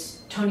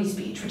Rachel's Tony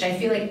speech, which I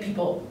feel like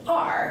people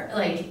are,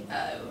 like,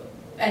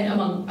 and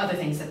among other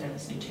things that they're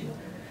listening to,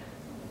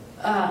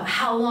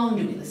 how long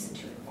do we listen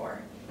to it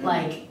for?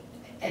 Like,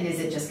 and is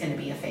it just going to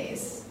be a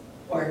phase?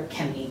 Or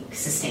can we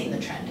sustain the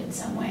trend in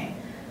some way?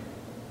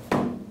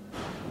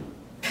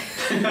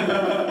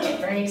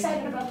 Very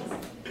excited about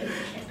this.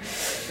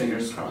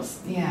 Fingers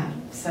crossed. Yeah,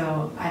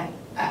 so I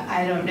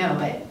don't know,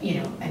 but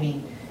I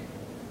mean,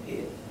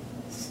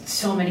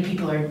 so many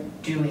people are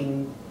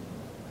doing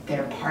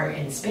their part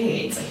in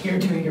spades. Like, you're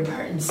doing your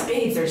part in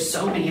spades. There's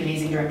so many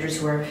amazing directors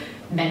who are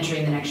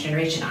mentoring the next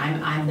generation.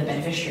 I'm the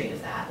beneficiary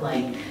of that.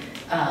 Like,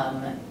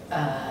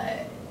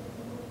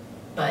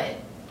 but I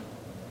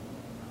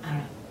don't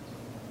know.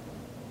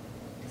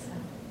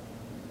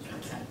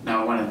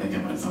 Now I want to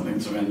think about something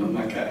to end on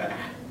like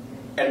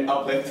an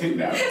uplifting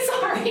note.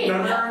 Sorry.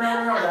 No.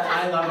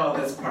 I love all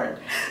this part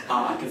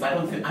because I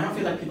don't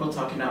feel like people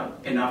talk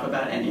enough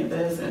about any of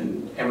this,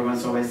 and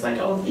everyone's always like,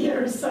 "Oh,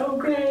 theater is so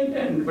great,"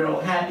 and we're all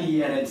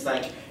happy, and it's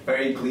like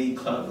very Glee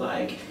Club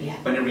like. Yeah.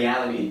 But in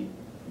reality,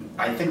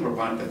 I think we're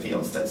one of the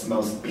fields that's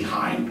most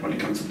behind when it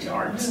comes to the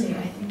arts. Really,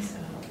 I think so.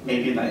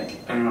 Maybe like,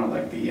 I don't know,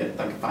 like the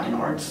like fine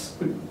arts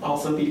would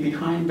also be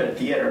behind, but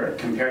theater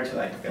compared to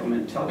like film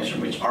and television,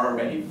 which are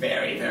already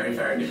very, very,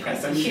 very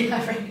depressing.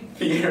 Yeah, right.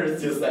 Theater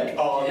is just like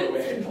all the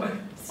way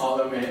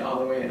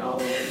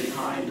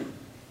behind.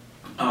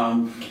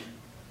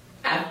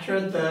 After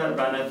the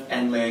run of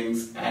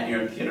Endlings at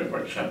your theater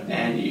workshop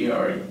and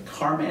your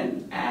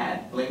Carmen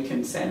at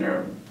Lincoln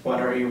Center, what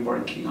are you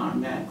working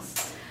on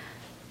next?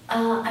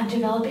 I'm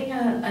developing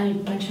a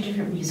bunch of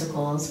different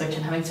musicals, which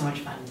I'm having so much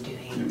fun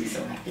doing. I'm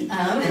so happy.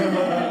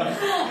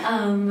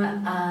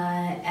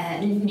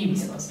 And new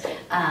musicals,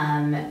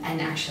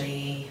 and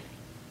actually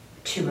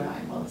 2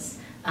 revivals.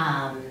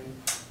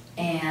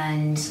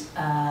 And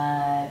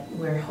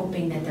we're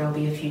hoping that there will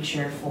be a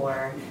future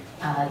for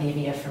the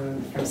Evita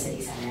from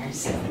City Center,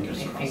 so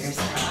fingers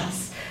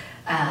crossed.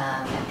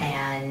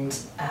 And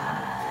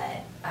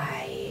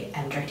I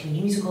am directing a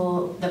new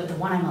musical. The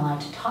one I'm allowed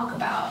to talk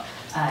about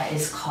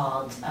is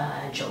called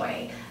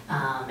Joy,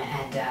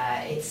 and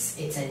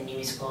it's a new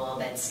musical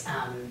that's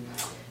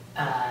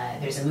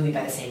there's a movie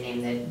by the same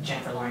name that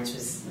Jennifer Lawrence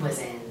was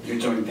in. You're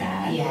doing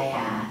that?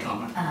 Yeah. Oh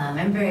my God.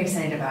 I'm very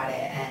excited about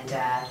it, and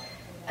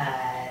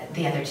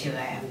the other 2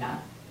 I am not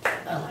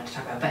allowed to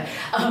talk about, but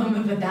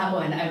that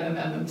one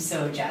I'm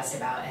so jazzed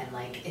about, and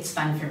like it's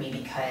fun for me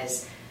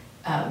because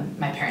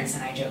my parents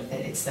and I joke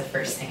that it's the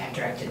first thing I've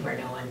directed where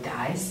no one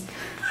dies.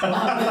 Like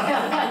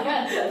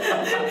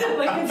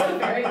it's a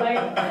very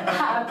like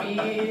happy.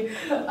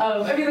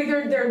 I mean,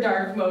 like there are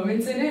dark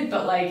moments in it,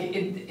 but like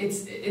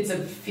it's a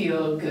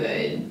feel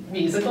good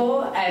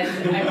musical,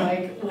 and I'm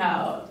like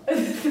wow.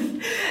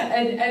 and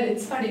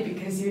it's funny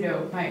because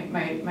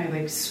my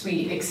like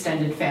sweet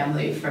extended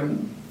family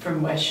from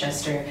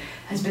Westchester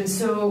has been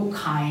so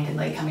kind and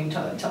like coming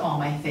to all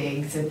my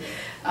things, and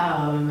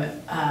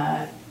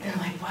they're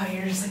like, wow,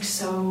 you're just like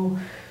so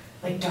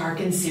like dark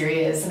and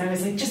serious, and I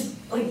was like, just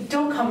like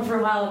don't come for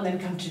a while and then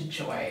come to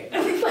Joy.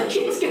 Like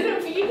it's gonna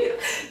be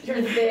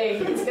your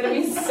thing. It's gonna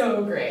be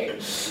so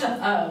great.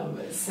 I'm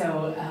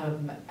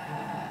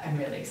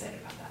really excited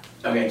about that.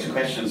 Okay, 2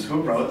 questions.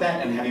 Who wrote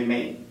that, and have you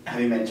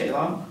met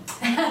J-Lo?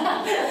 I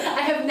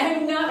have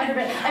not met her,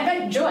 but I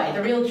met Joy,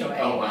 the real Joy.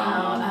 Oh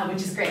wow.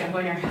 Which is great. I'm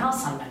going to her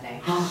house on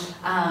Monday,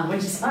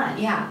 which is fun.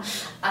 Yeah.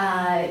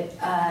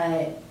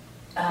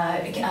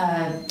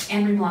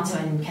 Anne-Marie Milazzo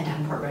and Ken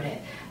Davenport wrote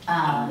it.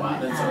 Wow,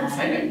 that's so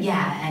exciting.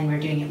 Yeah, and we're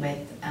doing it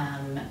with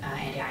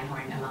Andy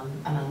Einhorn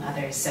among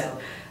others. So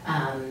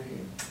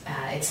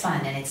it's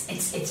fun, and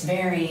it's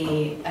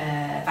very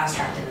fast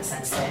tracked in the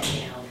sense that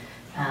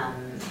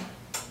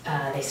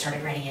they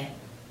started writing it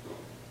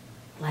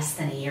less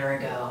than a year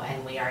ago,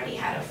 and we already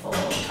had a full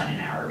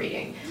 20-hour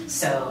reading.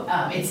 So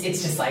it's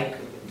just like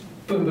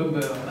boom, boom,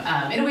 boom.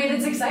 In a way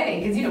that's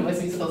exciting because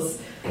most musicals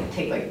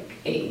take like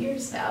 8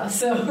 years now.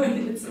 So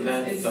it's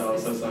so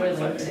really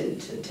exciting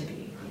to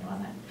be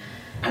on that.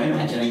 I'm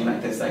imagining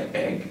like this like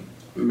big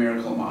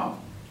miracle mob.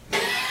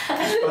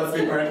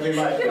 Busby Berkeley,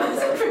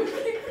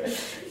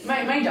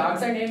 my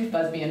dogs are named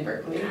Busby and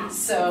Berkeley,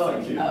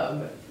 so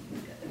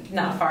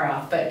not far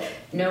off. But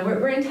no,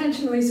 we're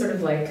intentionally sort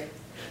of like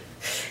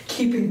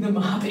keeping the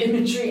mob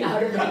imagery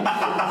out of it.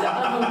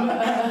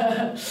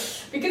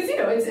 Because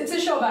it's a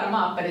show about a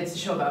mob, but it's a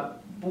show about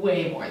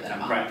way more than a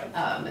mob. Right.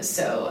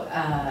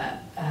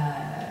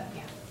 Yeah.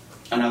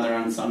 Another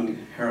unsung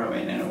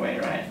heroine in a way,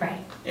 right?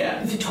 Right.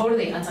 Yeah.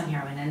 Totally unsung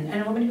heroine,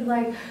 and a woman who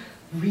like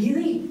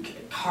really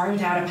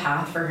carved out a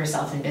path for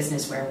herself in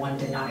business where one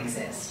did not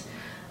exist.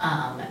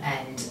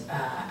 And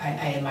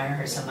I admire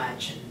her so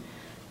much, and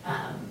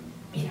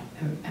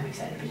I'm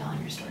excited to be telling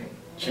her story.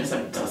 She has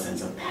like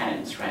dozens of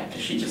patents, right?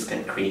 Because she just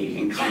kept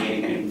creating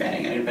and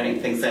inventing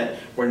things that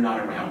were not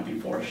around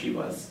before she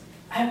was.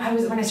 I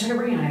was when I started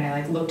working on it, I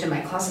like looked in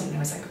my closet and I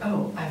was like,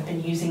 oh, I've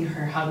been using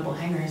her huggable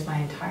hangers my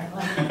entire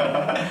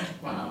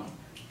life. Wow,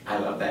 I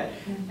love that.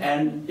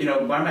 And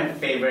one of my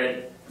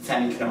favorite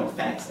Sammi Cannold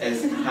facts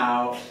is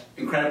how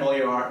incredible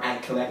you are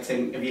at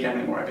collecting Evita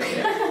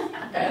memorabilia.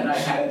 And I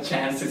had a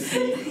chance to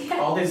see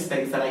all these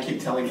things that I keep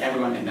telling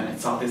everyone, and then I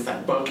saw this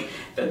book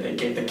that they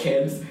gave the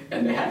kids,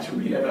 and they had to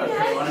read about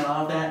everyone and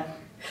all of that.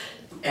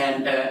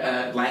 And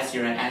last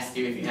year I asked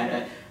you if you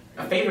had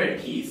a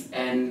favorite piece,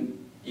 and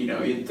you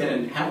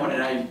didn't have one,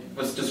 and I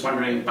was just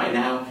wondering if by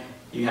now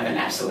you have an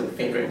absolute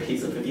favorite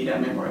piece of Evita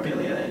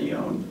memorabilia that you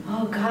own.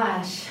 Oh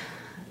gosh.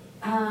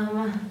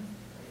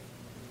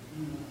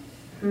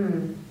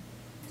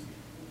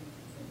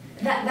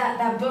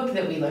 That book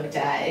that we looked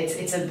at,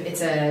 it's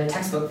a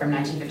textbook from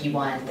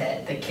 1951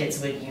 that the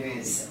kids would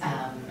use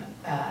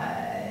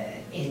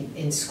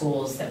in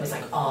schools that was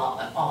like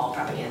all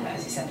propaganda,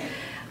 as you said.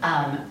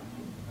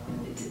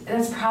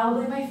 That's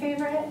probably my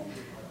favorite.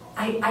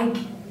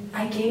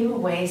 I gave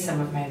away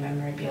some of my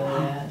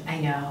memorabilia. I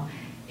know.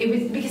 It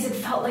was because it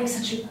felt like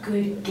such a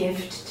good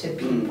gift to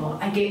people.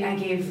 I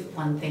gave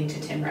one thing to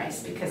Tim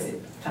Rice because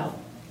it felt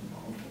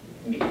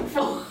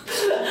beautiful,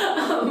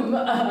 and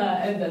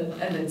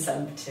then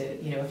some to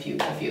a few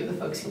of the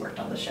folks who worked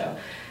on the show.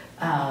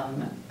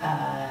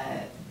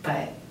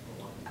 But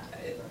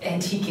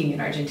antiquing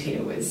in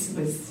Argentina was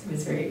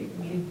very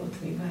meaningful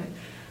to me. But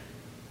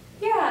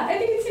yeah, I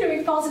think it's,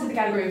 it falls into the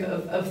category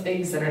of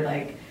things that are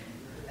like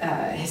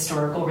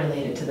historical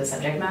related to the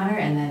subject matter,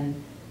 and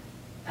then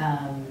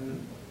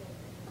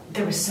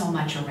there was so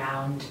much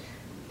around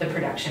the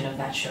production of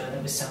that show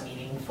that was so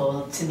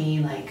meaningful to me,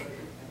 like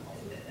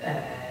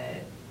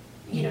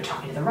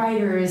talking to the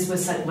writers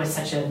was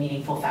such a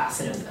meaningful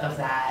facet of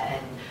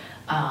that, and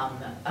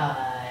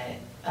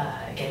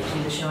getting to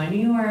do the show in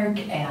New York,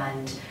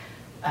 and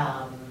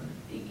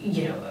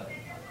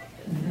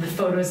the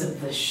photos of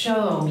the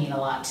show mean a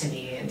lot to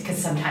me, because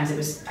sometimes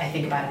I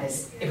think about it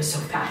as it was so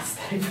fast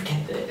that I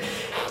forget that it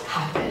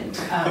happened,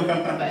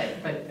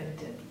 but it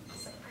did.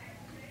 So.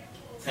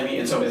 Sammi,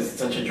 it's always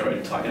such a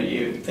joy talking to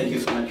you. Thank you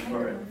so much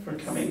for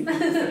coming.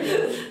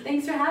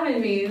 Thanks for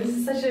having me. This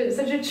is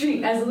such a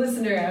treat. As a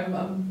listener,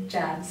 I'm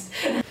jazzed.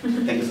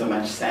 Thank you so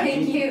much, Sammi.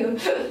 Thank you.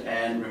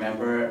 And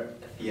remember,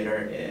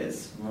 theater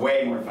is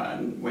way more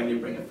fun when you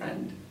bring a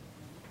friend.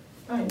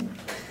 Fine.